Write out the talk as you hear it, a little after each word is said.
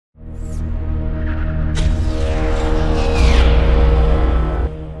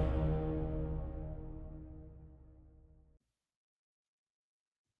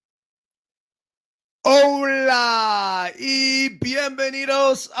Hola y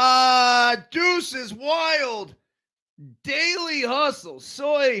bienvenidos a Deuces Wild Daily Hustle.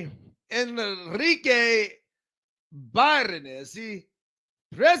 Soy Enrique Barnes y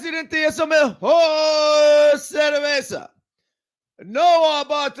presidente de esa mejor cerveza. No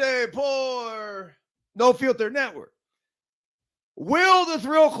abate por No Filter Network. Will the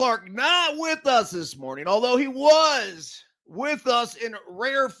Thrill Clark not with us this morning, although he was with us in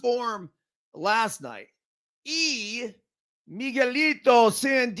rare form last night. Miguelito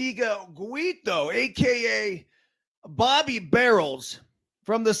Sandiga Guito, a.k.a. Bobby Barrels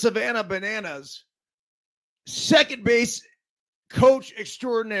from the Savannah Bananas, second base coach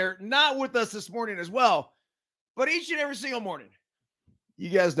extraordinaire, not with us this morning as well, but each and every single morning, you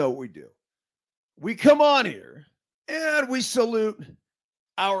guys know what we do. We come on here and we salute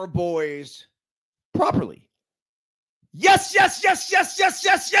our boys properly. Yes, yes, yes, yes, yes,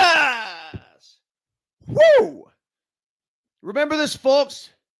 yes, yes. Woo! Remember this, folks,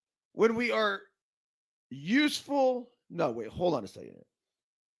 when we are useful. No, wait, hold on a second.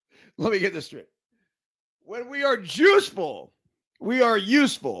 Let me get this straight. When we are juiceful, we are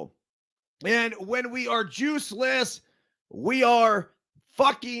useful. And when we are juiceless, we are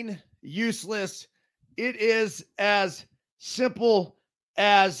fucking useless. It is as simple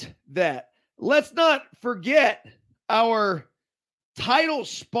as that. Let's not forget our title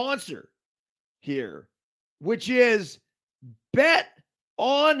sponsor here, which is Bet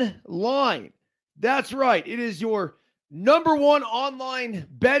Online. That's right. It is your number one online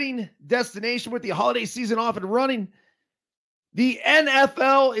betting destination with the holiday season off and running. The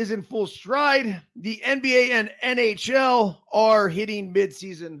NFL is in full stride. The NBA and NHL are hitting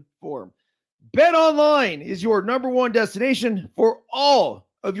midseason form. Bet Online is your number one destination for all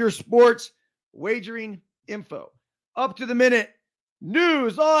of your sports wagering info. Up to the minute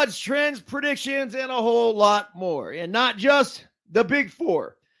news, odds, trends, predictions, and a whole lot more. And not just the big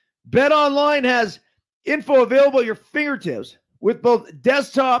four. Bet Online has info available at your fingertips with both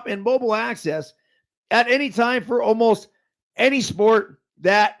desktop and mobile access at any time for almost any sport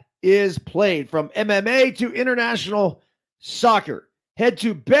that is played, from MMA to international soccer. Head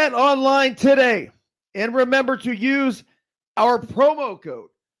to Bet Online today and remember to use our promo code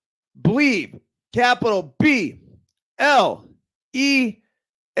BLEAV, capital B-L-E-A-V.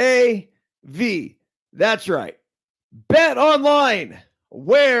 That's right. Bet Online,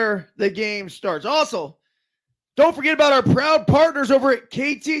 where the game starts. Also, don't forget about our proud partners over at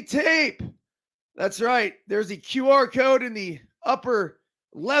KT Tape. That's right. There's the QR code in the upper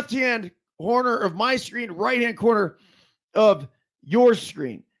left-hand corner of my screen, right-hand corner of your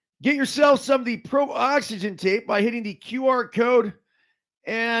screen. Get yourself some of the Pro Oxygen tape by hitting the QR code.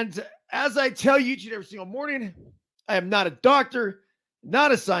 And as I tell you each and every single morning, I am not a doctor,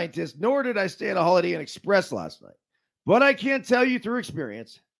 not a scientist, nor did I stay at a Holiday Inn Express last night. But I can tell you through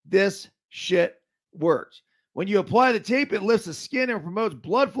experience, this shit works. When you apply the tape, it lifts the skin and promotes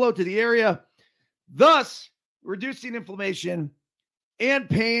blood flow to the area, thus reducing inflammation and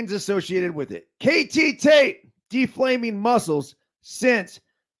pains associated with it. KT Tape, deflaming muscles since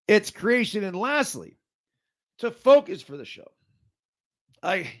its creation. And lastly, to focus for the show,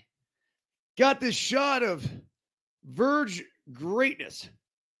 I got this shot of Verge greatness.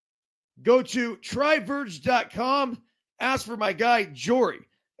 Go to tryverge.com, ask for my guy Jory,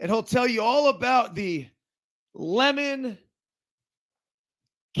 and he'll tell you all about the lemon,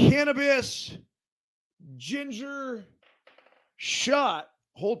 cannabis, ginger shot.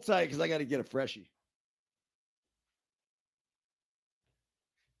 Hold tight because I got to get a freshie.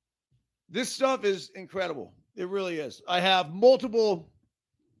 This stuff is incredible. It really is. I have multiple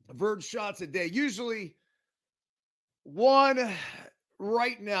Verge shots a day. Usually one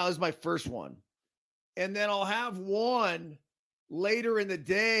right now is my first one. And then I'll have one later in the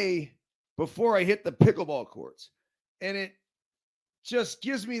day before I hit the pickleball courts. And it just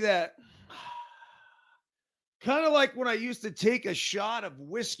gives me that kind of like when I used to take a shot of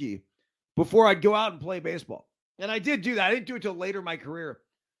whiskey before I'd go out and play baseball. And I did do that. I didn't do it till later in my career.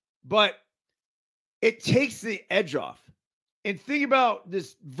 But it takes the edge off. And think about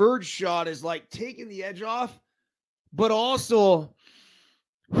this Verge shot is like taking the edge off, but also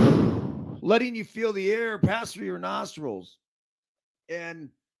letting you feel the air pass through your nostrils and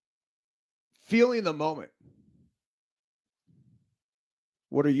feeling the moment.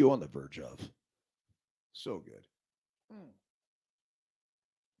 What are you on the verge of? So good.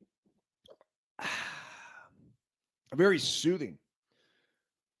 Very soothing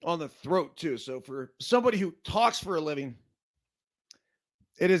on the throat too. So for somebody who talks for a living,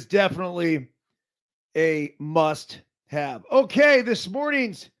 it is definitely a must have. Okay, this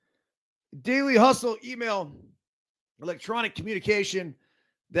morning's Daily Hustle email, electronic communication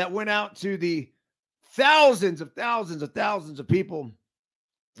that went out to the thousands of people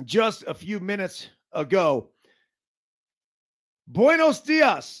just a few minutes ago. Buenos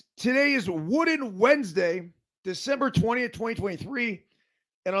dias. Today is Wooden Wednesday, December 20th, 2023.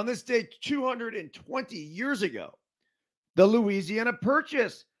 And on this day, 220 years ago, the Louisiana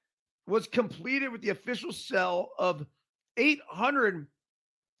Purchase was completed with the official sale of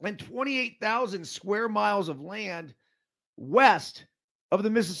 828,000 square miles of land west of the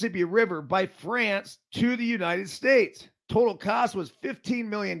Mississippi River by France to the United States. Total cost was $15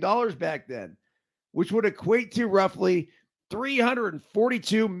 million back then, which would equate to roughly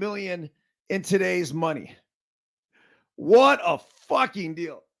 $342 million in today's money. What a fucking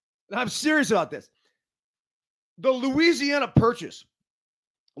deal. And I'm serious about this. The Louisiana Purchase,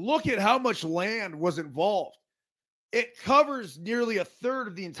 look at how much land was involved. It covers nearly a third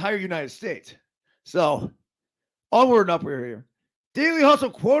of the entire United States. So, onward and upward here. Daily Hustle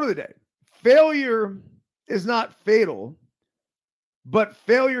quote of the day. Failure is not fatal, but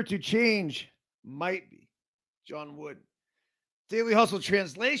failure to change might be. John Wood. Daily Hustle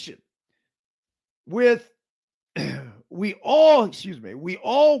translation. We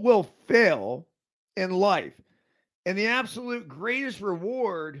all will fail in life. And the absolute greatest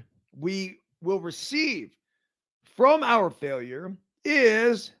reward we will receive from our failure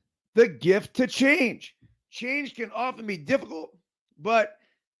is the gift to change. Change can often be difficult, but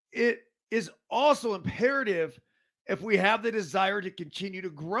it is also imperative if we have the desire to continue to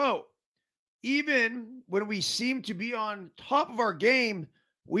grow. Even when we seem to be on top of our game,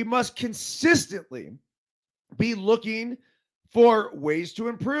 we must consistently be looking for ways to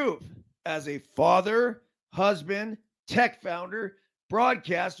improve. As a father, husband, tech founder,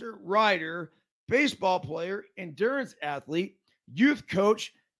 broadcaster, writer, baseball player, endurance athlete, youth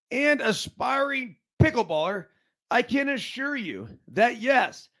coach, and aspiring pickleballer, I can assure you that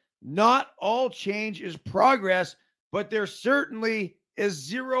yes, not all change is progress, but there certainly is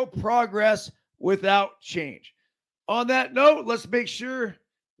zero progress without change. On that note, let's make sure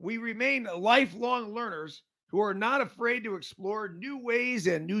we remain lifelong learners who are not afraid to explore new ways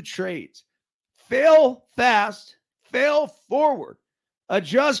and new trades. Fail fast, fail forward,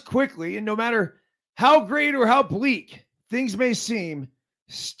 adjust quickly, and no matter how great or how bleak things may seem,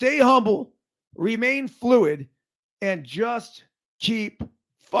 stay humble, remain fluid, and just keep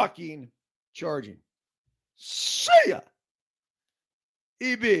fucking charging. See ya.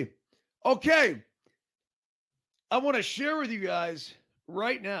 EB. Okay. I want to share with you guys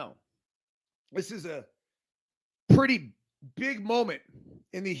right now. This is a pretty big moment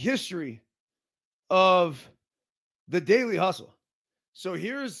in the history of the Daily Hustle. So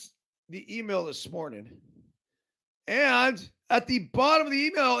here's the email this morning. And at the bottom of the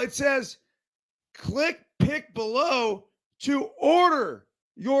email, it says, click pick below to order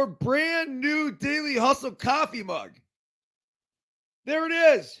your brand new Daily Hustle coffee mug. There it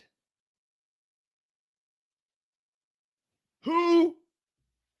is. Who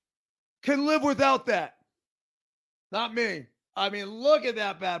can live without that? Not me. I mean, look at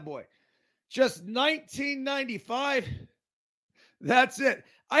that bad boy. Just $19.95. That's it.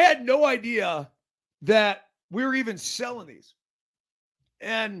 I had no idea that we were even selling these.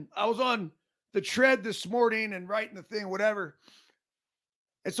 And I was on the tread this morning and writing the thing, whatever.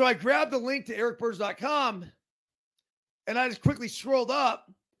 And so I grabbed the link to ericburns.com and I just quickly scrolled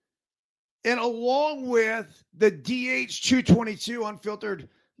up. And along with the DH222 unfiltered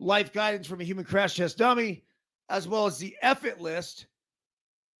life guidance from a human crash test dummy, as well as the F-It list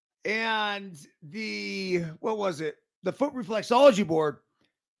and the, the foot reflexology board,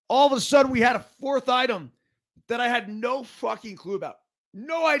 all of a sudden we had a fourth item that I had no fucking clue about.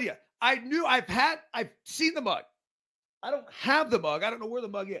 No idea. I've seen the mug. I don't have the mug. I don't know where the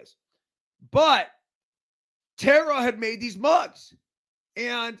mug is. But Tara had made these mugs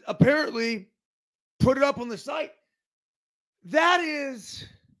and apparently put it up on the site. That is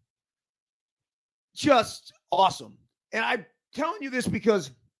just awesome. And I'm telling you this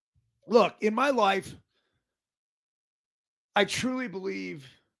because, look, in my life, I truly believe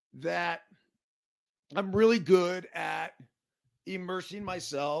that I'm really good at immersing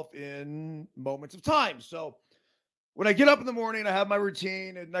myself in moments of time. So when I get up in the morning, I have my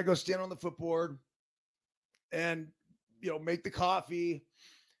routine and I go stand on the footboard and, make the coffee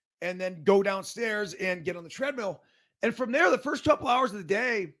and then go downstairs and get on the treadmill. And from there, the first couple hours of the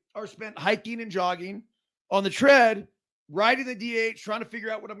day are spent hiking and jogging on the tread, riding the DH, trying to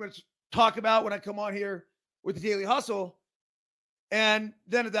figure out what I'm going to talk about when I come on here with the Daily Hustle. And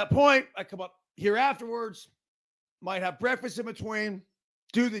then at that point, I come up here afterwards, might have breakfast in between,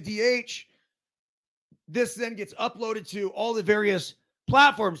 do the DH. This then gets uploaded to all the various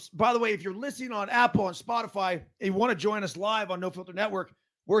platforms. By the way, if you're listening on Apple and Spotify and you want to join us live on No Filter Network,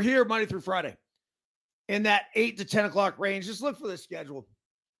 we're here Monday through Friday in that 8 to 10 o'clock range. Just look for the schedule.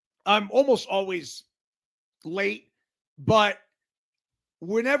 I'm almost always late, but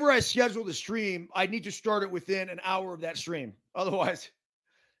whenever I schedule the stream, I need to start it within an hour of that stream. Otherwise,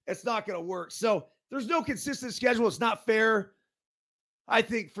 it's not going to work. So there's no consistent schedule. It's not fair. I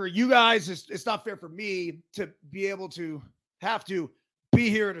think for you guys, it's not fair for me to be able to have to be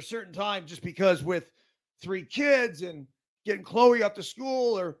here at a certain time just because with 3 kids and getting Chloe up to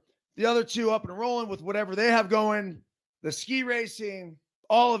school or the other 2 up and rolling with whatever they have going, the ski racing,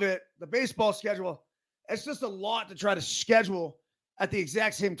 all of it, the baseball schedule. It's just a lot to try to schedule at the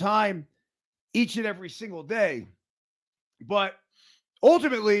exact same time each and every single day. But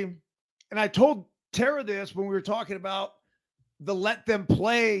ultimately, and I told Tara this when we were talking about the Let Them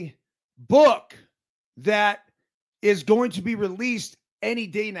Play book that is going to be released any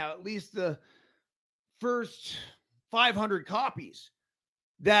day now, at least the first 500 copies,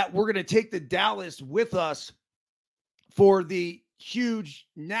 that we're going to take to Dallas with us for the huge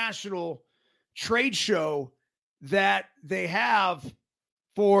national trade show that they have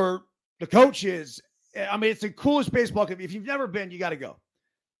for the coaches. I mean, it's the coolest baseball game. If you've never been, you got to go.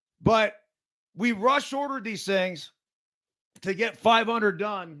 But we rush ordered these things to get 500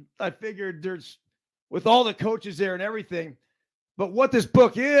 done. I figured there's, with all the coaches there and everything. But what this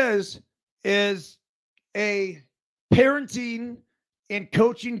book is a parenting and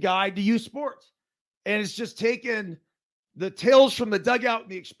coaching guide to youth sports. And it's just taken the tales from the dugout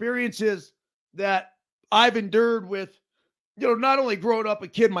and the experiences that I've endured with, not only growing up a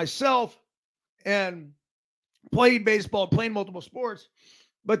kid myself and playing baseball, playing multiple sports,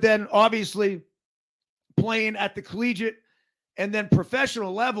 but then obviously playing at the collegiate and then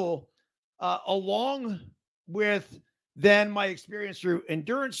professional level, along with then my experience through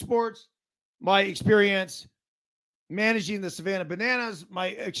endurance sports, my experience managing the Savannah Bananas, my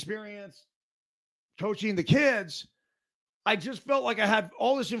experience coaching the kids. I just felt like I had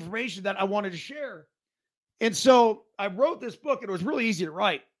all this information that I wanted to share. And so I wrote this book, and it was really easy to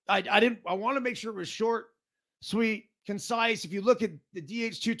write. I want to make sure it was short, sweet, concise. If you look at the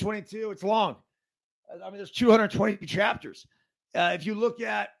DH 222, it's long. I mean, there's 220 chapters. If you look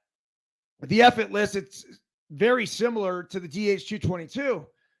at the effort list, it's very similar to the DH 222.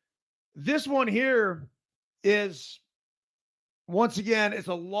 This one here is, once again, it's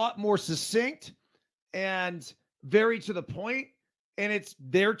a lot more succinct and very to the point, and it's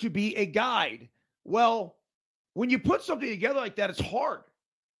there to be a guide. Well, when you put something together like that, it's hard.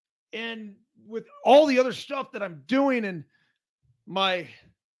 And with all the other stuff that I'm doing and my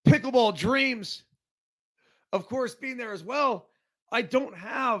pickleball dreams, of course, being there as well, I don't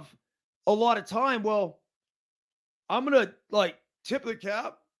have a lot of time. Well, I'm going to tip the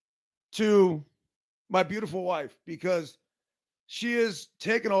cap to my beautiful wife because she has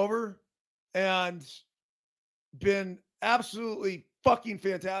taken over and been absolutely fucking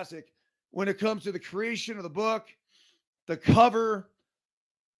fantastic when it comes to the creation of the book, the cover,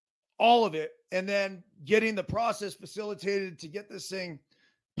 all of it, and then getting the process facilitated to get this thing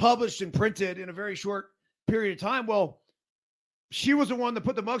published and printed in a very short period of time. Well, she was the one that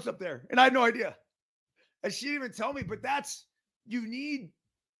put the mugs up there, and I had no idea. And she didn't even tell me, but that's, you need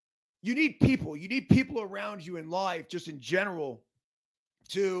people. You need people around you in life, just in general,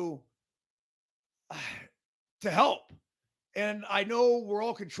 to help. And I know we're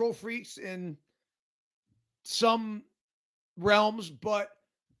all control freaks in some realms, but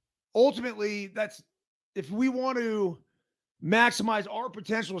ultimately, that's, if we want to maximize our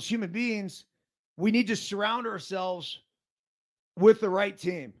potential as human beings, we need to surround ourselves with the right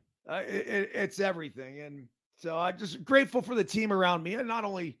team. It's everything. And so I'm just grateful for the team around me, and not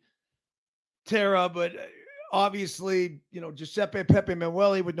only Tara, but obviously, Giuseppe Pepe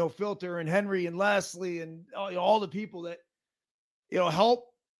Manueli with No Filter, and Henry and Leslie, and all the people that,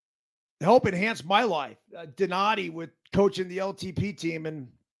 help enhance my life. Donati with coaching the LTP team, and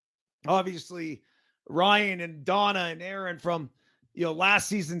obviously Ryan and Donna and Aaron from, last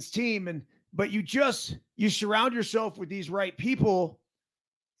season's team. But you surround yourself with these right people,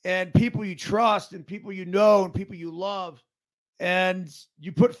 and people you trust, and people and people you love, and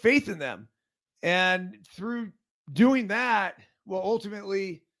you put faith in them. And through doing that, well,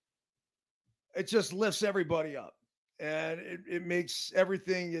 ultimately, it just lifts everybody up, and it makes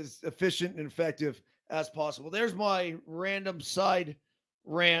everything as efficient and effective as possible. There's my random side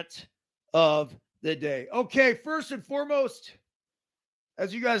rant of the day. Okay, first and foremost,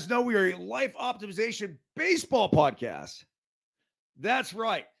 as you guys know, we are a life optimization baseball podcast. That's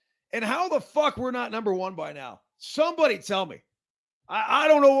right. And how the fuck we're not number one by now? Somebody tell me. I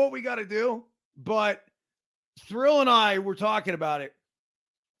don't know what we got to do, but Thrill and I were talking about it.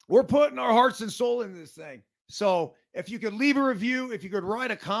 We're putting our hearts and soul into this thing. So if you could leave a review, if you could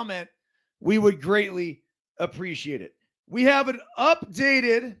write a comment, we would greatly appreciate it. We have an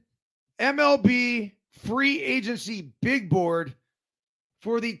updated MLB free agency big board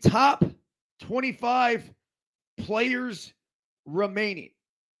for the top 25 players remaining.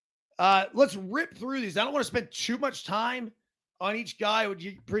 Let's rip through these. I don't want to spend too much time on each guy. It would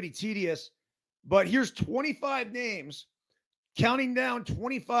be pretty tedious. But here's 25 names, counting down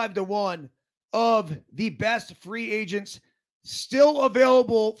 25 to 1 of the best free agents still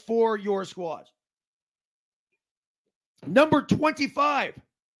available for your squads. Number 25,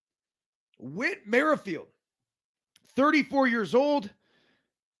 Whit Merrifield, 34 years old.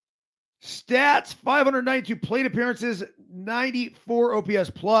 Stats, 592 plate appearances, 94 OPS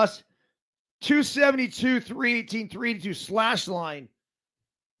plus, 272, 318, 382 slash line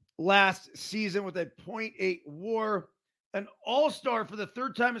last season with a .8 WAR. An all-star for the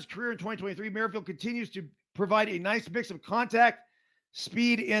third time in his career in 2023, Merrifield continues to provide a nice mix of contact,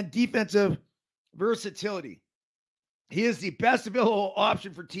 speed, and defensive versatility. He is the best available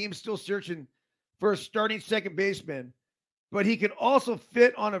option for teams still searching for a starting second baseman, but he can also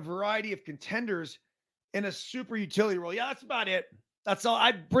fit on a variety of contenders in a super utility role. Yeah, that's about it. That's all.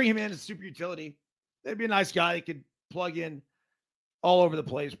 I'd bring him in as super utility. That'd be a nice guy that could plug in all over the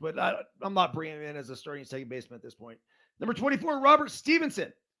place, but I'm not bringing him in as a starting second baseman at this point. Number 24, Robert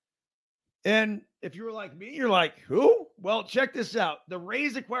Stevenson. And if you were like me, you're like, who? Well, check this out. The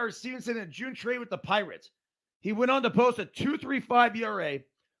Rays acquired Stevenson in a June trade with the Pirates. He went on to post a 2.35 ERA,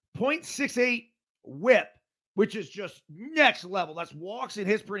 .68 WHIP, which is just next level. That's walks in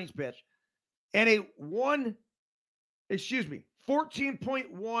his innings pitch. And a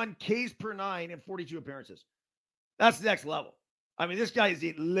 14.1 Ks per 9 in 42 appearances. That's next level. I mean, this guy is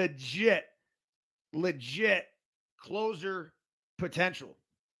a legit closer potential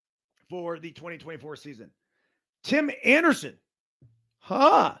for the 2024 season. Tim Anderson.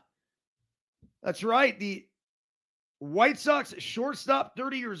 That's right. The White Sox shortstop,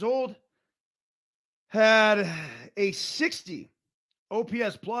 30 years old, had a 60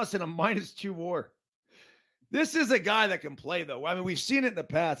 OPS plus and a -2 WAR. This is a guy that can play, though. I mean, we've seen it in the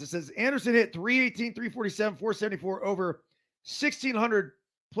past. It says Anderson hit 318, 347, 474 over 1,600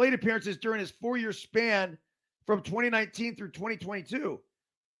 plate appearances during his 4-year span from 2019 through 2022.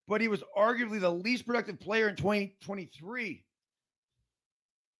 But he was arguably the least productive player in 2023.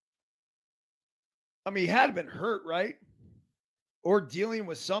 I mean, he had been hurt, right? Or dealing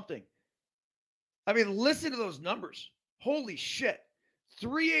with something. I mean, listen to those numbers. Holy shit.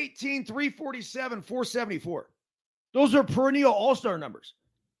 318, 347, 474. Those are perennial all-star numbers.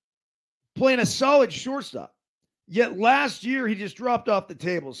 Playing a solid shortstop. Yet last year, he just dropped off the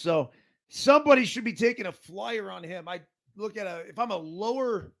table. So somebody should be taking a flyer on him. I look at if I'm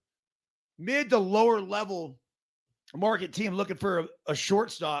a mid to lower level market team looking for a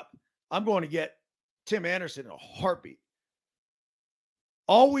shortstop, I'm going to get Tim Anderson in a heartbeat.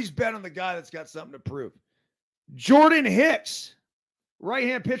 Always bet on the guy that's got something to prove. Jordan Hicks,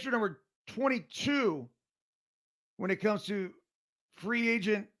 right-hand pitcher number 22 when it comes to free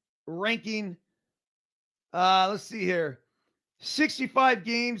agent ranking. Let's see here. 65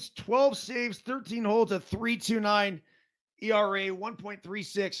 games, 12 saves, 13 holds, a 3.29 ERA,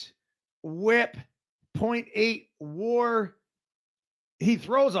 1.36 WHIP, .8 WAR. He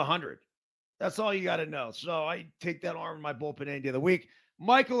throws 100. That's all you got to know. So I take that arm in my bullpen any day of the week.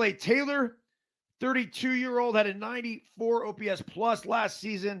 Michael A. Taylor, 32-year-old, had a 94 OPS plus last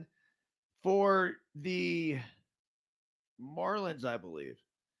season for the Marlins, I believe.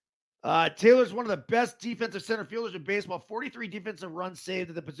 Taylor's one of the best defensive center fielders in baseball. 43 defensive runs saved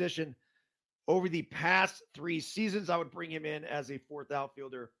at the position over the past 3 seasons. I would bring him in as a 4th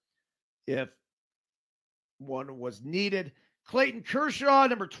outfielder if one was needed. Clayton Kershaw,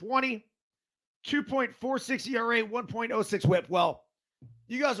 number 20, 2.46 ERA, 1.06 WHIP. Well,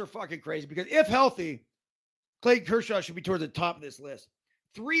 you guys are fucking crazy because if healthy, Clayton Kershaw should be towards the top of this list.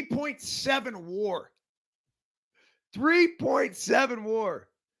 3.7 WAR. 3.7 WAR.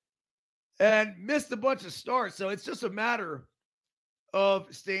 And missed a bunch of starts. So it's just a matter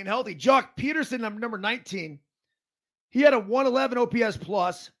of staying healthy. Jock Peterson, number 19. He had a 111 OPS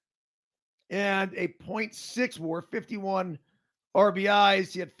plus and a .6 WAR, 51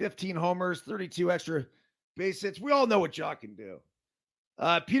 RBIs. He had 15 homers, 32 extra base hits. We all know what Jock can do.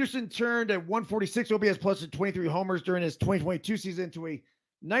 Peterson turned a 146 OPS plus and 23 homers during his 2022 season to a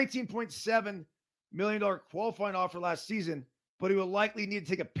 $19.7 million qualifying offer last season but he will likely need to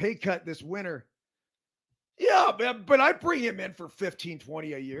take a pay cut this winter. Yeah, man, but I'd bring him in for 15,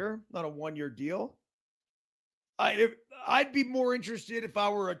 20 a year, not a 1-year deal. I'd be more interested if I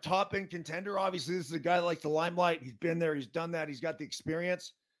were a top end contender. Obviously, this is a guy that likes the limelight. He's been there, he's done that, he's got the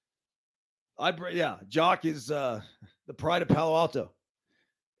experience. Jock is the pride of Palo Alto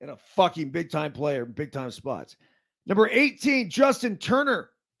and a fucking big time player, big time spots. Number 18, Justin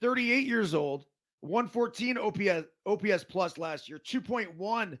Turner, 38 years old, 114 OPS plus last year,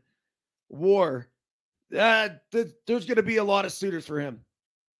 2.1 WAR. There's going to be a lot of suitors for him.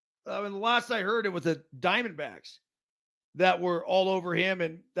 And the last I heard, it was the Diamondbacks that were all over him,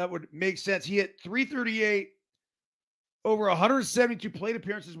 and that would make sense. He hit 338 over 172 plate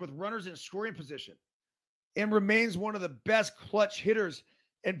appearances with runners in scoring position and remains one of the best clutch hitters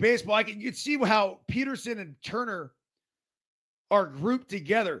in baseball. You can see how Peterson and Turner are grouped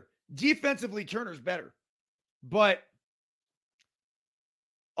together. Defensively, Turner's better, but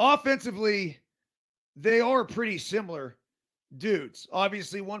offensively, they are pretty similar dudes.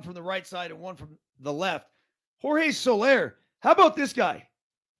 Obviously, one from the right side and one from the left. Jorge Soler, how about this guy?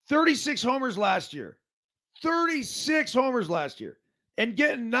 36 homers last year. 36 homers last year. And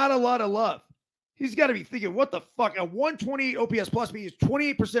getting not a lot of love. He's got to be thinking, what the fuck? A 128 OPS plus means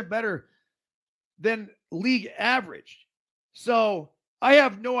 28% better than league average. So I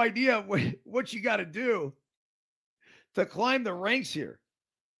have no idea what you got to do to climb the ranks here.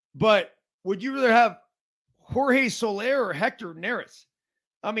 But would you rather have Jorge Soler or Hector Neris?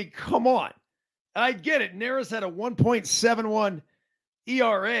 I mean, come on. I get it. Neris had a 1.71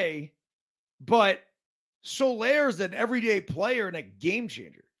 ERA, but Soler's an everyday player and a game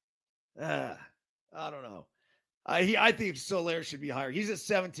changer. I don't know. I think Soler should be higher. He's at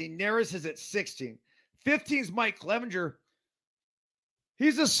 17. Neris is at 16. 15 is Mike Clevenger.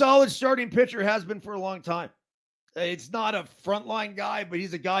 He's a solid starting pitcher, has been for a long time. It's not a frontline guy, but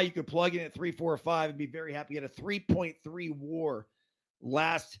he's a guy you could plug in at 3, 4, or 5 and be very happy. He had a 3.3 WAR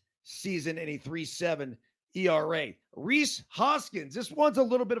last season and a 3.7 ERA. Rhys Hoskins, this one's a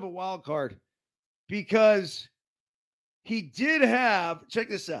little bit of a wild card because he did have, check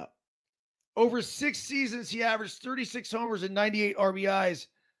this out, over 6 seasons, he averaged 36 homers and 98 RBIs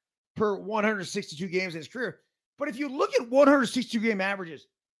per 162 games in his career. But if you look at 162 game averages,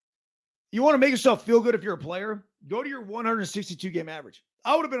 you want to make yourself feel good if you're a player, go to your 162 game average.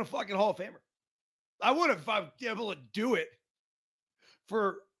 I would have been a fucking Hall of Famer. I would have if I was able to do it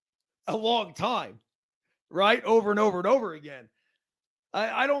for a long time, right? Over and over and over again.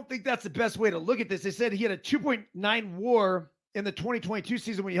 I don't think that's the best way to look at this. They said he had a 2.9 WAR in the 2022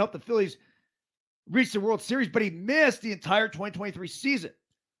 season when he helped the Phillies reach the World Series, but he missed the entire 2023 season.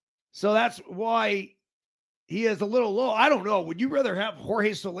 So that's why he is a little low. I don't know. Would you rather have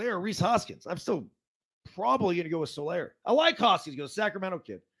Jorge Soler or Rhys Hoskins? I'm still probably going to go with Soler. I like Hoskins. Go Sacramento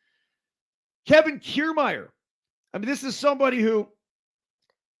kid. Kevin Kiermaier. I mean, this is somebody who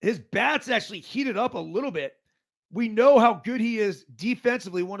his bat's actually heated up a little bit. We know how good he is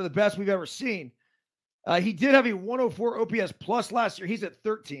defensively, one of the best we've ever seen. He did have a 104 OPS plus last year. He's at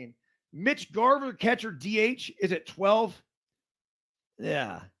 13. Mitch Garver, catcher DH, is at 12.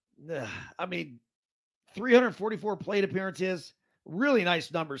 Yeah. I mean, 344 plate appearances. Really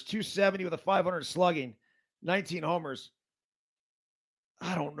nice numbers. 270 with a 500 slugging. 19 homers.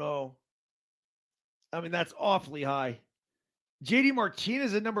 I don't know. I mean, that's awfully high. JD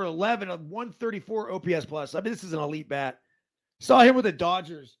Martinez at number 11, a 134 OPS plus. I mean, this is an elite bat. Saw him with the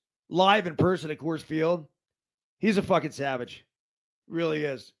Dodgers live in person at Coors Field. He's a fucking savage. Really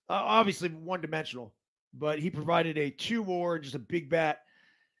is. Obviously one-dimensional, but he provided a 2 WAR, just a big bat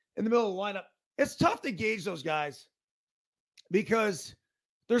in the middle of the lineup. It's tough to gauge those guys because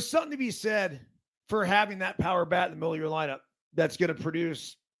there's something to be said for having that power bat in the middle of your lineup that's going to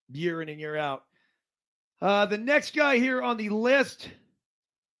produce year in and year out. The next guy here on the list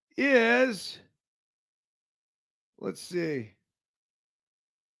is, let's see.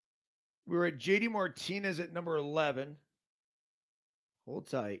 We're at JD Martinez at number 11. Hold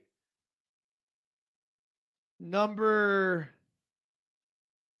tight.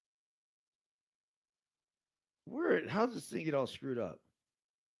 How's this thing get all screwed up?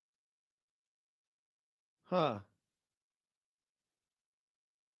 Huh.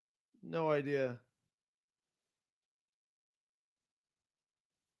 No idea.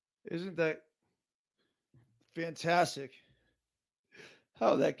 Isn't that fantastic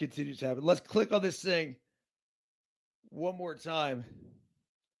how that continues to happen? Let's click on this thing one more time.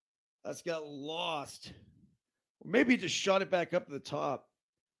 That's got lost. Maybe just shot it back up to the top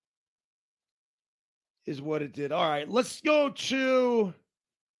is what it did. All right, let's go to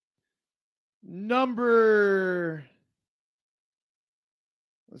number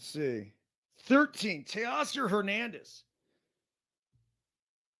Let's see. 13, Teoscar Hernandez.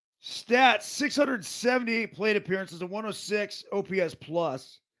 Stats, 678 plate appearances, a 106 OPS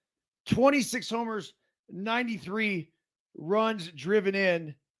plus, 26 homers, 93 runs driven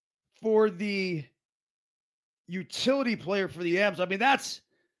in for the utility player for the M's. I mean, that's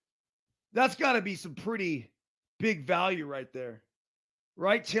got to be some pretty big value right there,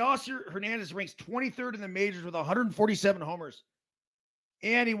 right? Teoscar Hernandez ranks 23rd in the majors with 147 homers,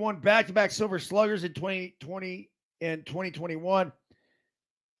 and he won back-to-back Silver Sluggers in 2020 and 2021.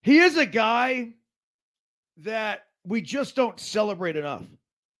 He is a guy that we just don't celebrate enough.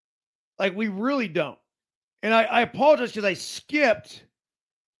 Like, we really don't. And I apologize because I skipped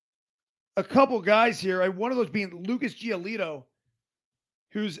a couple guys here. One of those being Lucas Giolito,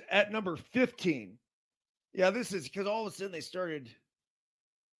 who's at number 15. Yeah, this is because all of a sudden they started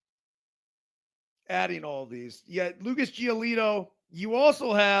adding all these. Yeah, Lucas Giolito. You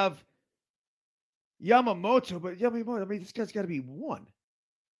also have Yamamoto, but Yamamoto, I mean, this guy's got to be one.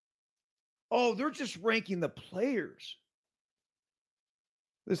 Oh, they're just ranking the players.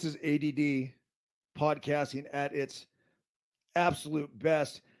 This is ADD podcasting at its absolute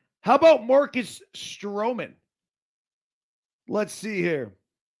best. How about Marcus Stroman? Let's see here.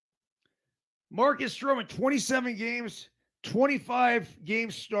 Marcus Stroman, 27 games, 25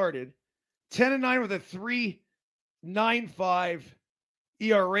 games started, 10-9 with a 3.95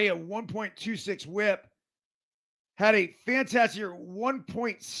 ERA, a 1.26 whip. Had a fantastic year,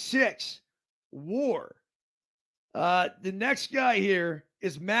 1.6 WAR. The next guy here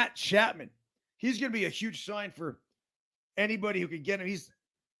is Matt Chapman. He's going to be a huge sign for anybody who can get him. He's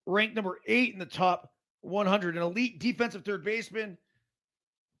ranked number 8 in the top 100, an elite defensive third baseman.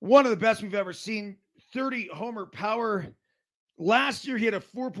 One of the best we've ever seen. 30 homer power. Last year, he had a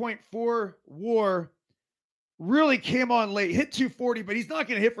 4.4 WAR. Really came on late. Hit 240, but he's not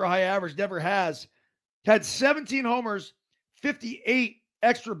going to hit for a high average. Never has. Had 17 homers, 58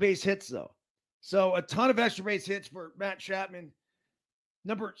 extra base hits, though. So a ton of extra base hits for Matt Chapman.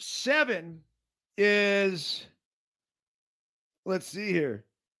 Number 7 is, let's see here,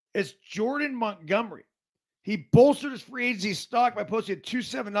 it's Jordan Montgomery. He bolstered his free agency stock by posting a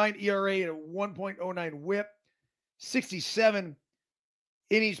 2.79 ERA and a 1.09 whip, 67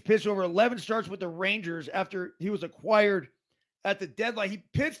 innings pitched, over 11 starts with the Rangers after he was acquired at the deadline. He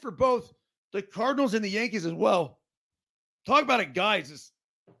pitched for both the Cardinals and the Yankees as well. Talk about it, guys. His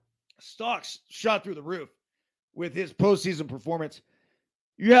stocks shot through the roof with his postseason performance.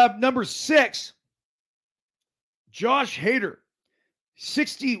 You have number 6, Josh Hader.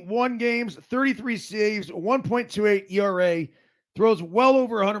 61 games, 33 saves, 1.28 ERA, throws well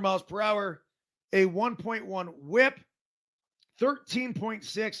over 100 miles per hour, a 1.1 whip,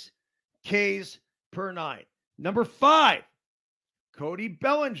 13.6 Ks per 9. Number 5, Cody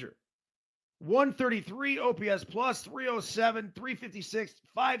Bellinger. 133 OPS plus, 307, 356,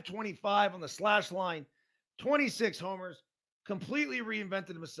 525 on the slash line, 26 homers, completely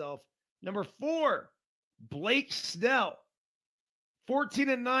reinvented himself. Number 4, Blake Snell.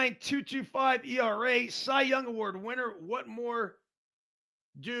 14-9, 2.25 ERA, Cy Young Award winner. What more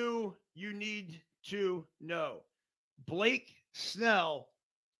do you need to know? Blake Snell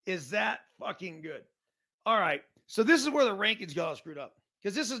is that fucking good. All right, so this is where the rankings got all screwed up,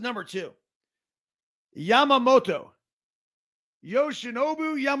 because this is number 2. Yamamoto.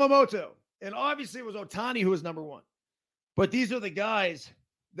 Yoshinobu Yamamoto. And obviously it was Ohtani who was number 1. But these are the guys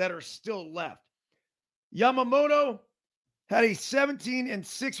that are still left. Yamamoto had a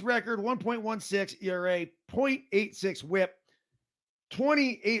 17-6 record, 1.16 ERA, 0.86 whip,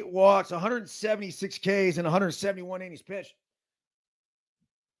 28 walks, 176 Ks, and 171 innings pitched.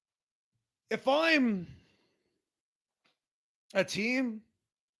 If I'm a team,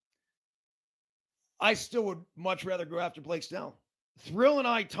 I still would much rather go after Blake Snell. Thrill and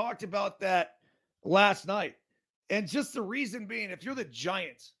I talked about that last night. And just the reason being, if you're the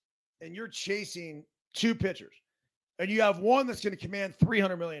Giants and you're chasing 2 pitchers, and you have one that's going to command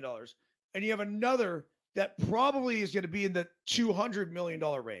 $300 million, and you have another that probably is going to be in the $200 million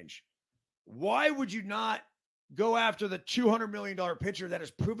range, why would you not go after the $200 million pitcher that has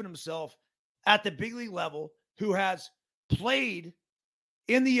proven himself at the big league level, who has played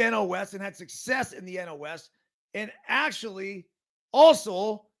in the NL West and had success in the NL West, and actually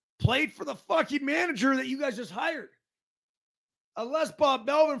also played for the fucking manager that you guys just hired? Unless Bob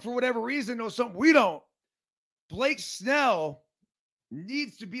Melvin, for whatever reason, knows something we don't, Blake Snell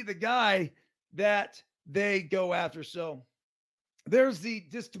needs to be the guy that they go after. So there's the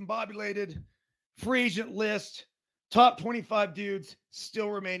discombobulated free agent list. Top 25 dudes still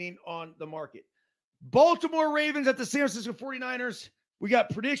remaining on the market. Baltimore Ravens at the San Francisco 49ers. We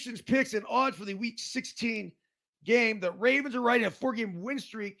got predictions, picks, and odds for the Week 16 game. The Ravens are riding a 4-game win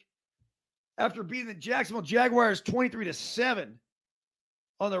streak after beating the Jacksonville Jaguars 23-7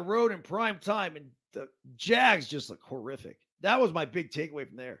 on the road in prime time. And the Jags just look horrific. That was my big takeaway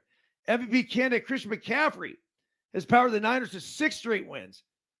from there. MVP candidate Christian McCaffrey has powered the Niners to 6 straight wins.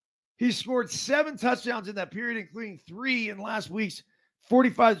 He scored 7 touchdowns in that period, including 3 in last week's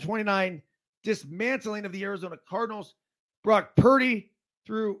 45-29 dismantling of the Arizona Cardinals. Brock Purdy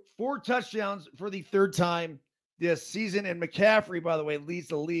threw 4 touchdowns for the 3rd time this season. And McCaffrey, by the way, leads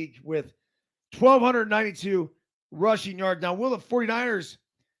the league with 1,292 rushing yards. Now, will the 49ers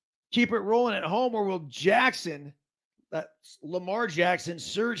keep it rolling at home, or will Jackson, that's Lamar Jackson,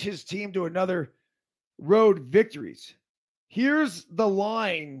 surge his team to another road victories? Here's the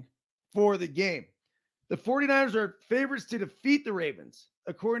line for the game. The 49ers are favorites to defeat the Ravens.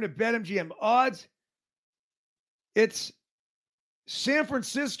 According to BetMGM odds, it's San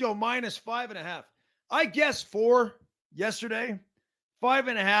Francisco minus 5.5. I guessed 4 yesterday.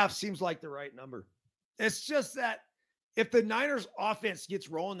 5.5 seems like the right number. It's just that if the Niners offense gets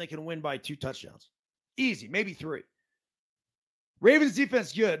rolling, they can win by 2 touchdowns. Easy, maybe 3. Ravens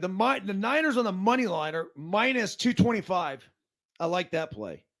defense good. The Niners on the money line are minus 225. I like that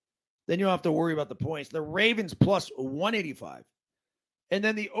play. Then you don't have to worry about the points. The Ravens plus 185. And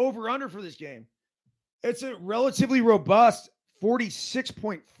then the over-under for this game, it's a relatively robust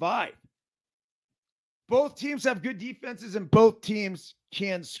 46.5. Both teams have good defenses and both teams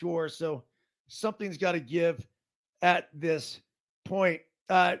can score. So something's got to give at this point.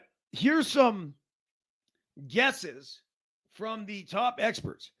 Here's some guesses from the top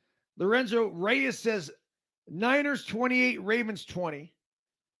experts. Lorenzo Reyes says Niners 28, Ravens 20.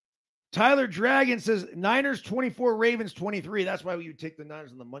 Tyler Dragon says Niners 24, Ravens 23. That's why you would take the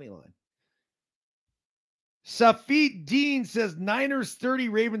Niners on the money line. Safid Dean says Niners 30,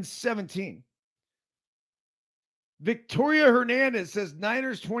 Ravens 17. Victoria Hernandez says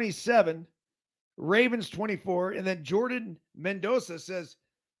Niners 27, Ravens 24. And then Jordan Mendoza says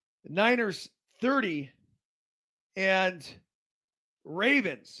Niners 30 and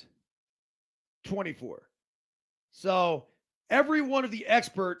Ravens 24. So every one of the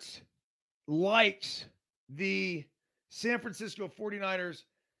experts likes the San Francisco 49ers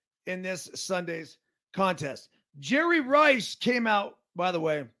in this Sunday's contest. Jerry Rice came out, by the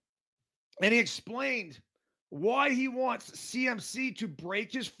way, and he explained why he wants CMC to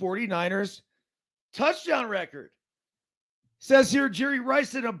break his 49ers touchdown record. Says here, Jerry Rice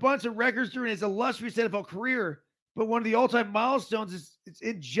set a bunch of records during his illustrious NFL career, but one of the all-time milestones is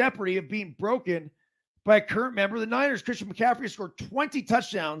in jeopardy of being broken by a current member of the Niners. Christian McCaffrey scored 20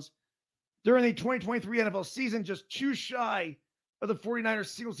 touchdowns during the 2023 NFL season, just 2 shy of the 49ers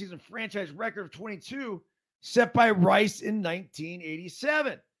single-season franchise record of 22 set by Rice in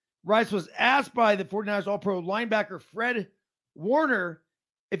 1987. Rice was asked by the 49ers All-Pro linebacker Fred Warner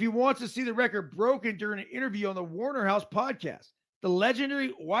if he wants to see the record broken during an interview on the Warner House podcast. The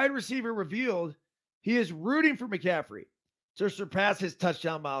legendary wide receiver revealed he is rooting for McCaffrey to surpass his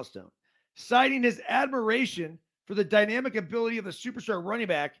touchdown milestone, citing his admiration for the dynamic ability of the superstar running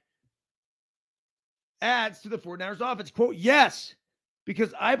back. Adds to the 49ers offense. Quote, yes,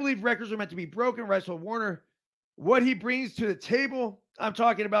 because I believe records are meant to be broken. Rice told Warner what he brings to the table. I'm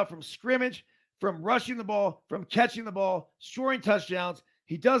talking about from scrimmage, from rushing the ball, from catching the ball, scoring touchdowns.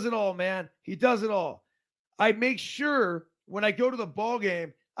 He does it all, man. He does it all. I make sure when I go to the ball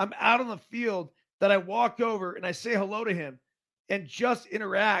game, I'm out on the field, that I walk over and I say hello to him and just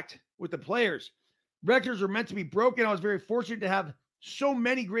interact with the players. Records are meant to be broken. I was very fortunate to have so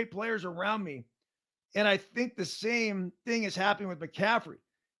many great players around me. And I think the same thing is happening with McCaffrey.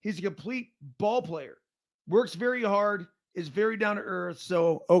 He's a complete ball player, works very hard, is very down to earth.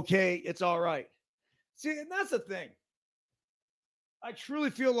 So, okay, it's all right. See, and that's the thing. I truly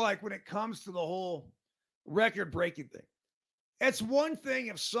feel like when it comes to the whole record breaking thing, it's one thing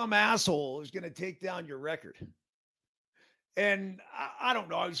if some asshole is going to take down your record. And I don't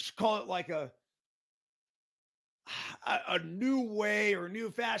know, I just call it like a new way or a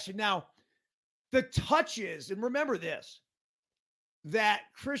new fashion. Now, the touches, and remember this, that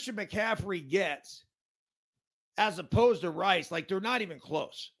Christian McCaffrey gets as opposed to Rice, like they're not even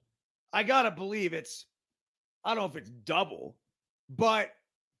close. I got to believe it's, I don't know if it's double, but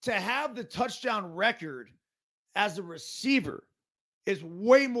to have the touchdown record as a receiver is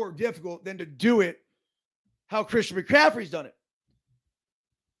way more difficult than to do it how Christian McCaffrey's done it.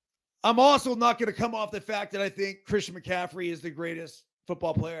 I'm also not going to come off the fact that I think Christian McCaffrey is the greatest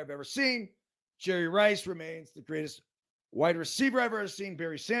football player I've ever seen. Jerry Rice remains the greatest wide receiver I've ever seen.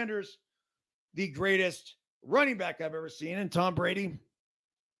 Barry Sanders, the greatest running back I've ever seen. And Tom Brady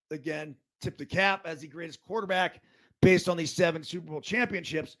again, tip the cap as the greatest quarterback based on these 7 Super Bowl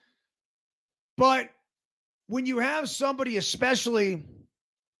championships. But when you have somebody, especially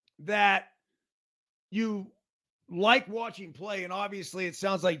that you like watching play, and obviously it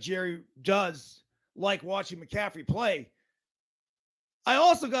sounds like Jerry does like watching McCaffrey play, I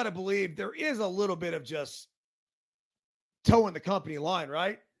also got to believe there is a little bit of just towing the company line,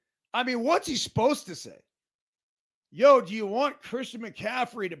 right? I mean, what's he supposed to say? Yo, do you want Christian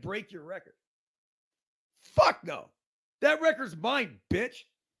McCaffrey to break your record? Fuck no. That record's mine, bitch.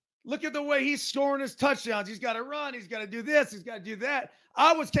 Look at the way he's scoring his touchdowns. He's got to run. He's got to do this. He's got to do that.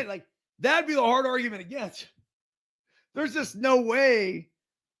 I was kidding. Like, that'd be the hard argument against. There's just no way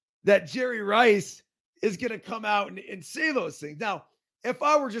that Jerry Rice is going to come out and say those things. Now, if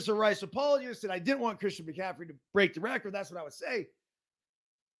I were just a Rice apologist and I didn't want Christian McCaffrey to break the record, that's what I would say.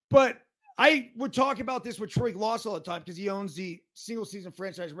 But I would talk about this with Troy Gloss all the time because he owns the single season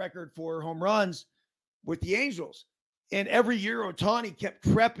franchise record for home runs with the Angels. And every year, Ohtani kept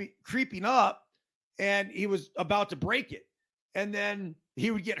creeping up, and he was about to break it. And then he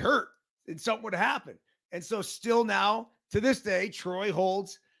would get hurt, and something would happen. And so still now, to this day, Troy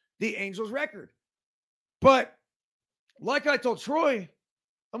holds the Angels record. But like I told Troy,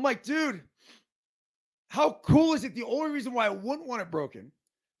 I'm like, dude, how cool is it? The only reason why I wouldn't want it broken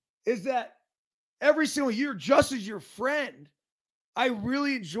is that every single year, just as your friend, I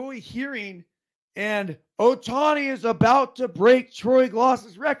really enjoy hearing, and Ohtani is about to break Troy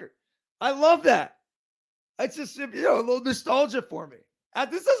Gloss's record. I love that. It's just, a little nostalgia for me.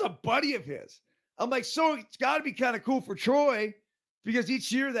 This is a buddy of his. I'm like, so it's got to be kind of cool for Troy because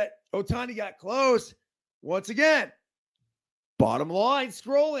each year that Ohtani got close, once again, bottom line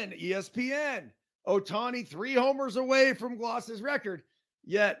scrolling, ESPN, Ohtani 3 homers away from Gloss's record,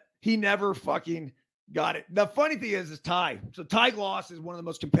 yet he never fucking got it. The funny thing is Ty. So Ty Gloss is one of the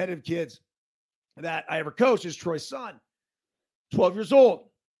most competitive kids that I ever coached, is Troy's son, 12 years old.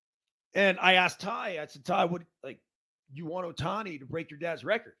 And I asked Ty, I said, Ty, you want Ohtani to break your dad's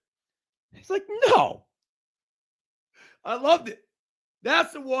record? He's like, no. I loved it.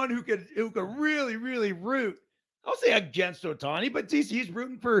 That's the one who could really, really root. I'll say against Ohtani, but he's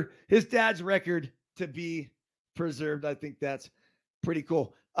rooting for his dad's record to be preserved. I think that's pretty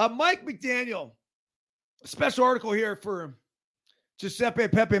cool. Mike McDaniel, a special article here for Giuseppe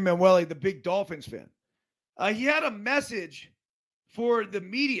Pepe Manueli, the big Dolphins fan. He had a message for the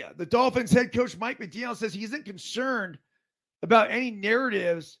media. The Dolphins head coach Mike McDaniel says he isn't concerned about any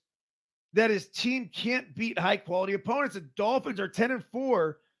narratives that his team can't beat high-quality opponents. The Dolphins are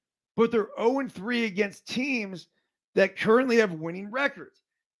 10-4, but they're 0-3 against teams that currently have winning records.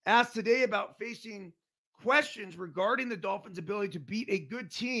 Asked today about facing questions regarding the Dolphins' ability to beat a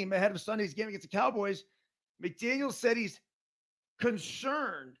good team ahead of Sunday's game against the Cowboys, McDaniel said he's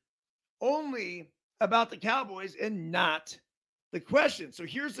concerned only about the Cowboys and not the question. So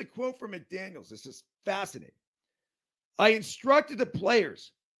here's the quote from McDaniels. This is fascinating. I instructed the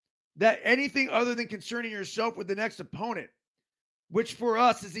players that anything other than concerning yourself with the next opponent, which for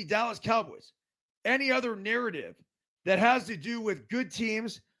us is the Dallas Cowboys, any other narrative that has to do with good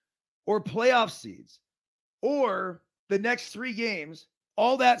teams or playoff seeds or the next 3 games,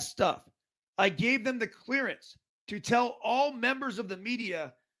 all that stuff, I gave them the clearance to tell all members of the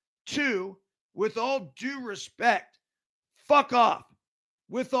media to, with all due respect, fuck off,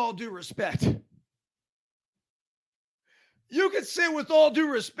 with all due respect. You can say with all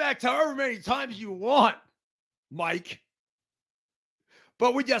due respect however many times you want, Mike.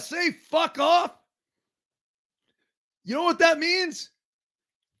 But when you say fuck off, you know what that means?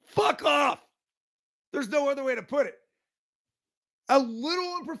 Fuck off. There's no other way to put it. A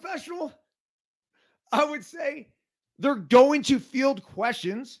little unprofessional, I would say. They're going to field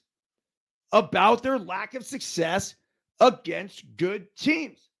questions about their lack of success against good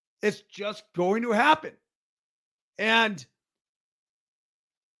teams. It's just going to happen. And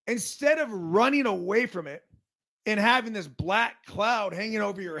instead of running away from it and having this black cloud hanging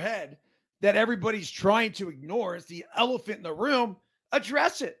over your head that everybody's trying to ignore, it's the elephant in the room,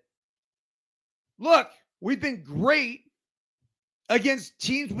 address it. Look, we've been great against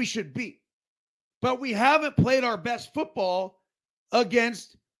teams we should beat, but we haven't played our best football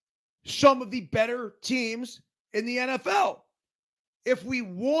against some of the better teams in the NFL. If we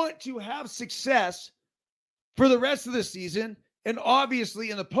want to have success for the rest of the season, and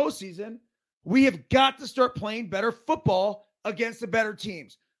obviously in the postseason, we have got to start playing better football against the better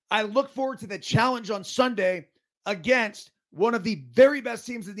teams. I look forward to the challenge on Sunday against one of the very best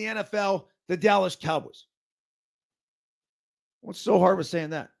teams in the NFL, the Dallas Cowboys. What's so hard with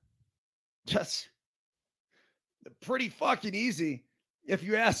saying that? Just pretty fucking easy. if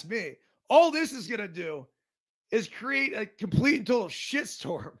you ask me. All this is going to do is create a complete and total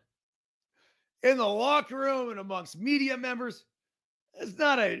shitstorm in the locker room and amongst media members. It's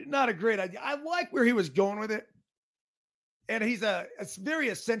not a great idea. I like where he was going with it. And he's a very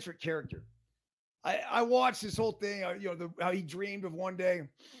eccentric character. I watched this whole thing, how he dreamed of one day.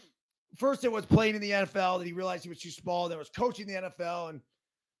 First, it was playing in the NFL, that he realized he was too small. Then it was coaching the NFL. And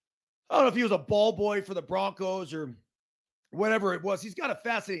I don't know if he was a ball boy for the Broncos or whatever it was. He's got a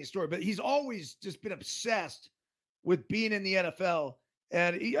fascinating story, but he's always just been obsessed with being in the NFL.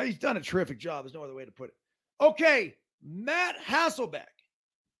 And he's done a terrific job. There's no other way to put it. Okay, Matt Hasselbeck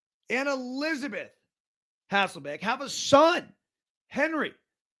and Elizabeth Hasselbeck have a son, Henry.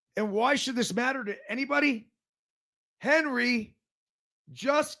 And why should this matter to anybody? Henry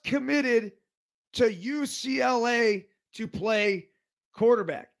just committed to UCLA to play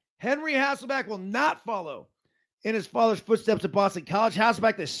quarterback. Henry Hasselbeck will not follow in his father's footsteps at Boston College.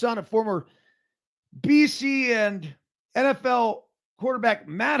 Hasselbeck, the son of former BC and NFL quarterback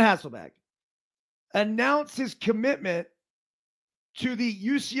Matt Hasselbeck, announced his commitment to the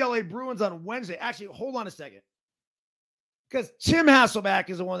UCLA Bruins on Wednesday. Actually, hold on a second. Because Tim Hasselbeck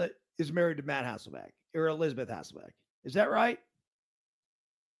is the one that is married to Matt Hasselbeck, or Elizabeth Hasselbeck. Is that right?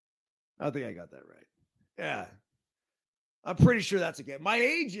 I think I got that right. Yeah. I'm pretty sure that's okay. My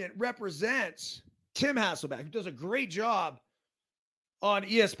agent represents Tim Hasselbeck, who does a great job on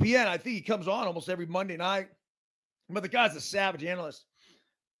ESPN. I think he comes on almost every Monday night. But the guy's a savage analyst.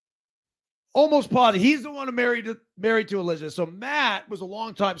 Almost positive. He's the one married to Elizabeth. So Matt was a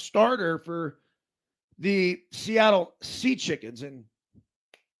longtime starter for the Seattle Sea Chickens. And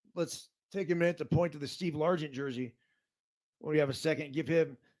let's take a minute to point to the Steve Largent jersey. When we have a second, give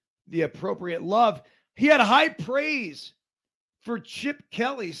him the appropriate love. He had high praise for Chip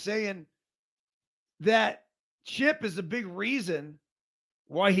Kelly, saying that Chip is a big reason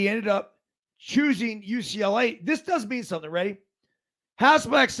why he ended up choosing UCLA. This does mean something. Ready?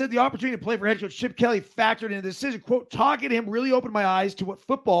 Hasselbeck said the opportunity to play for head coach Chip Kelly factored into the decision. Quote, talking to him really opened my eyes to what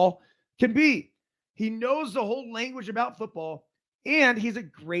football can be. He knows the whole language about football, and he's a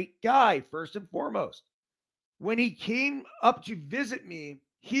great guy, first and foremost. When he came up to visit me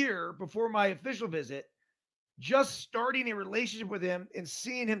here before my official visit, just starting a relationship with him and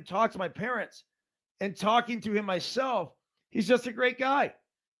seeing him talk to my parents and talking to him myself, he's just a great guy.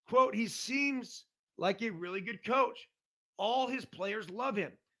 Quote, he seems like a really good coach. All his players love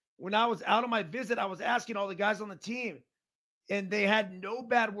him. When I was out on my visit, I was asking all the guys on the team, and they had no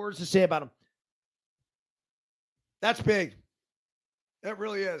bad words to say about him. That's big. That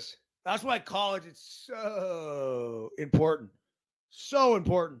really is. That's why college is so important. So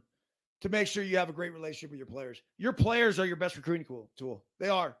important to make sure you have a great relationship with your players. Your players are your best recruiting tool. They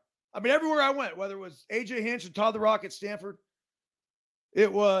are. I mean, everywhere I went, whether it was A.J. Hinch and Todd the Rock at Stanford,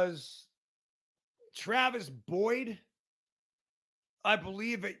 it was Travis Boyd, I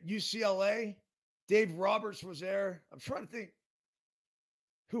believe, at UCLA. Dave Roberts was there. I'm trying to think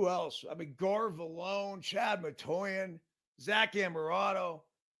who else. I mean, Gar Vallone, Chad Matoyan, Zach Amarato.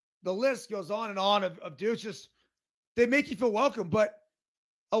 The list goes on and on of dudes. Just, they make you feel welcome. But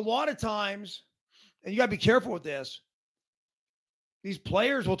a lot of times, and you got to be careful with this, these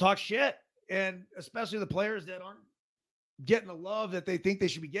players will talk shit. And especially the players that aren't getting the love that they think they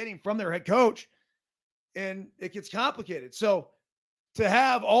should be getting from their head coach. And it gets complicated. So to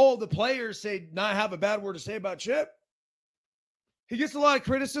have all the players say, not have a bad word to say about Chip, he gets a lot of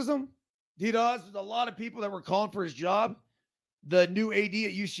criticism. He does. There's a lot of people that were calling for his job. The new AD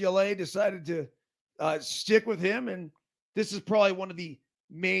at UCLA decided to stick with him. And this is probably one of the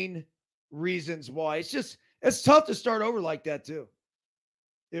main reasons why. It's tough to start over like that too.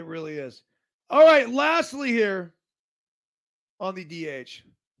 It really is. All right. Lastly here on the DH,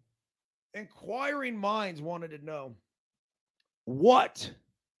 inquiring minds wanted to know, what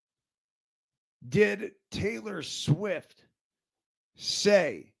did Taylor Swift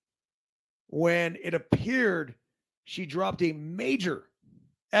say when it appeared she dropped a major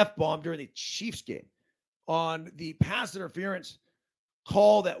F-bomb during the Chiefs game on the pass interference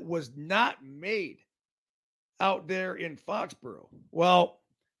call that was not made out there in Foxborough? Well,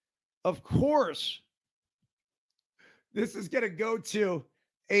 of course, this is going to go to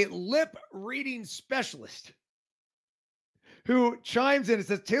a lip reading specialist who chimes in and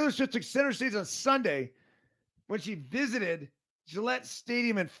says Taylor Swift took center stage on Sunday when she visited Gillette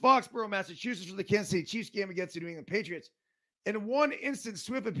Stadium in Foxborough, Massachusetts for the Kansas City Chiefs game against the New England Patriots. In one instance,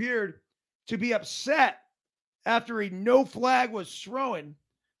 Swift appeared to be upset after a no flag was thrown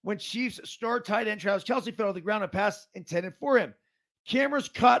when Chiefs star tight end Travis Kelce fell to the ground and pass intended for him. Cameras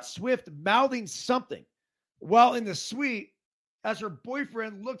caught Swift mouthing something while in the suite as her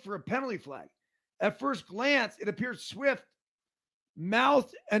boyfriend looked for a penalty flag. At first glance, it appeared Swift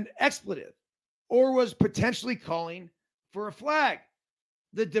mouthed an expletive or was potentially calling for a flag.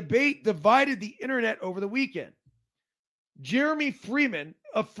 The debate divided the internet over the weekend. Jeremy Freeman,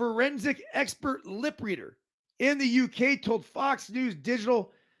 a forensic expert lip reader in the UK, told Fox News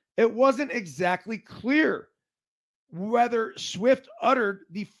Digital it wasn't exactly clear whether Swift uttered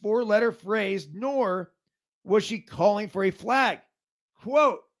the four-letter phrase, nor was she calling for a flag.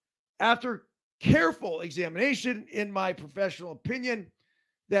 Quote, after careful examination, in my professional opinion,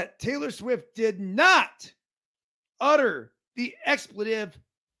 that Taylor Swift did not utter the expletive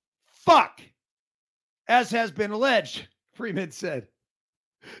fuck, as has been alleged, Freeman said.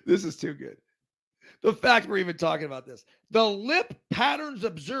 This is too good. The fact we're even talking about this. The lip patterns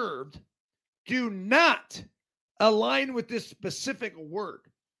observed do not align with this specific word.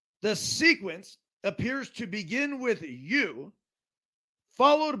 The sequence appears to begin with U,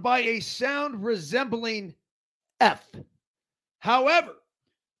 followed by a sound resembling F. However,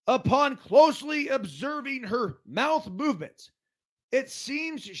 upon closely observing her mouth movements, it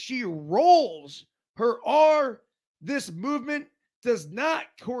seems she rolls her R. This movement does not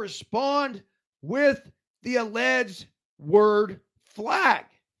correspond with the alleged word flag.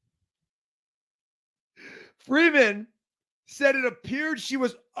 Freeman said it appeared she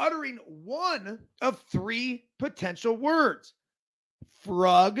was uttering one of three potential words: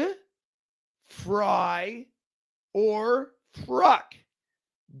 frug, fry, or fruck.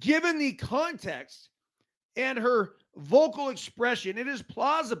 Given the context and her vocal expression, it is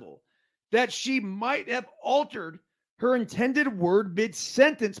plausible that she might have altered her intended word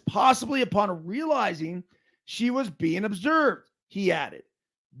mid-sentence, possibly upon realizing she was being observed, he added.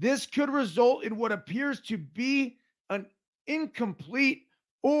 This could result in what appears to be an incomplete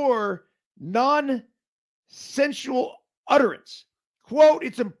or non-sensual utterance. Quote,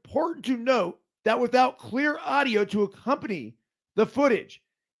 it's important to note that without clear audio to accompany the footage,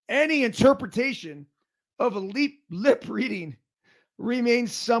 any interpretation of lip reading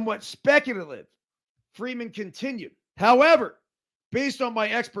remains somewhat speculative, Freeman continued. However, based on my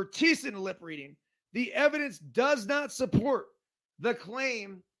expertise in lip reading, the evidence does not support the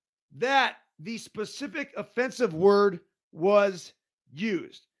claim that the specific offensive word was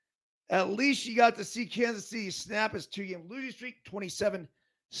used. At least you got to see Kansas City snap his two-game losing streak, 27-17.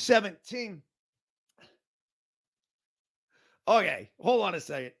 Okay, hold on a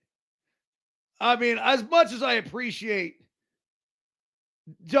second. I mean, as much as I appreciate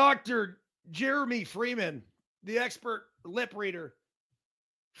Dr. Jeremy Freeman, the expert lip reader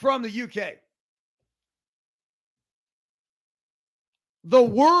from the UK, the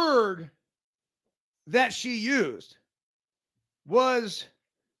word that she used was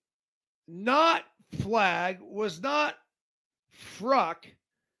not flag, was not fruck,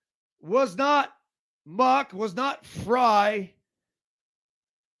 was not muck, was not fry.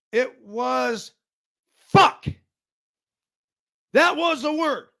 It was fuck. That was the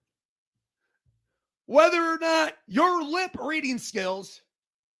word. Whether or not your lip reading skills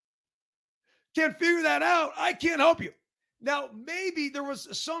can figure that out, I can't help you. Now, maybe there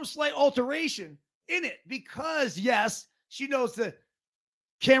was some slight alteration in it because, yes, she knows the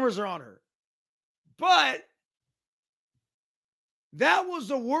cameras are on her. But that was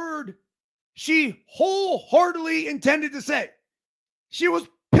the word she wholeheartedly intended to say. She was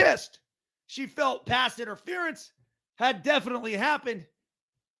pissed. She felt past interference had definitely happened.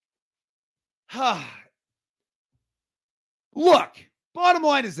 Look, bottom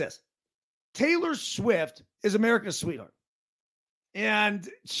line is this. Taylor Swift is America's sweetheart. And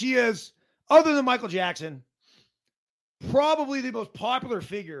she is, other than Michael Jackson, probably the most popular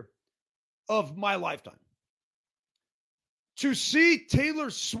figure of my lifetime. To see Taylor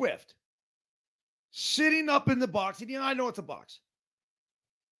Swift sitting up in the box, and I know it's a box,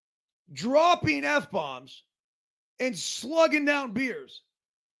 dropping F-bombs and slugging down beers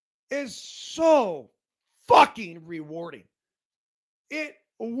is so fucking rewarding. It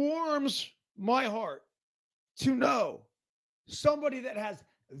warms my heart to know somebody that has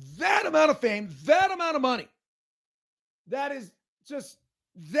that amount of fame, that amount of money, that is just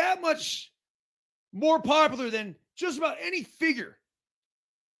that much more popular than just about any figure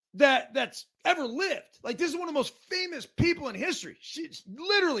that's ever lived. Like, this is one of the most famous people in history. She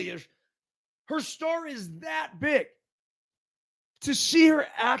literally is. Her star is that big. To see her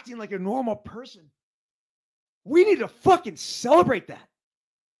acting like a normal person, we need to fucking celebrate that.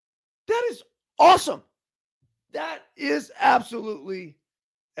 That is awesome. That is absolutely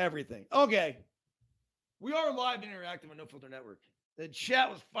everything. Okay. We are live and interactive on No Filter Network. The chat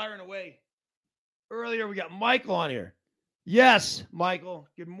was firing away earlier. We got Michael on here. Yes, Michael.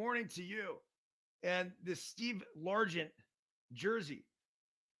 Good morning to you. And the Steve Largent jersey.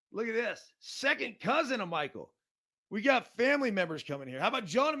 Look at this. Second cousin of Michael. We got family members coming here. How about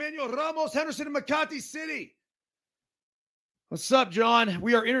John Emmanuel Ramos Henderson in Makati City? What's up, John?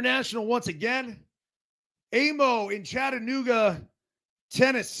 We are international once again. Amo in Chattanooga,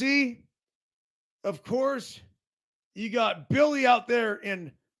 Tennessee. Of course, you got Billy out there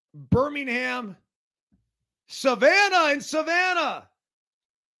in Birmingham. Savannah in Savannah.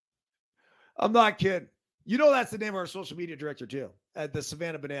 I'm not kidding. You know that's the name of our social media director, too, at the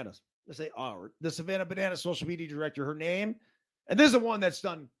Savannah Bananas. Let's say the Savannah Bananas social media director, her name. And this is the one that's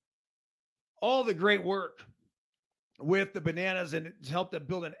done all the great work with the Bananas and it's helped them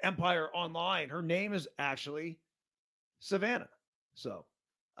build an empire online. Her name is actually Savannah. So,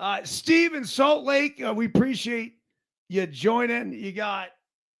 Steve in Salt Lake, we appreciate you joining. You got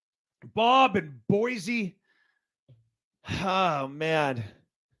Bob in Boise. Oh, man.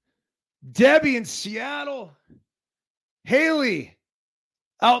 Debbie in Seattle. Haley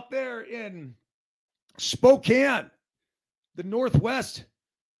out there in Spokane, the Northwest,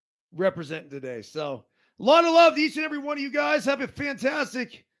 representing today. So, a lot of love to each and every one of you guys. Have a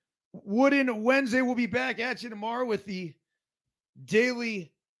fantastic Wooden Wednesday. We'll be back at you tomorrow with the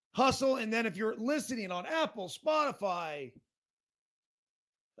Daily Hustle. And then if you're listening on Apple, Spotify,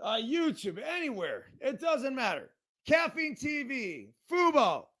 YouTube, anywhere, it doesn't matter. Caffeine TV,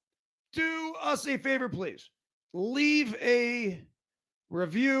 Fubo, do us a favor, please. Leave a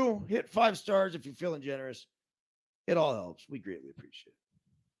review. Hit 5 stars if you're feeling generous. It all helps. We greatly appreciate it.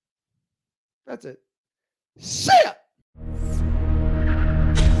 That's it. See ya!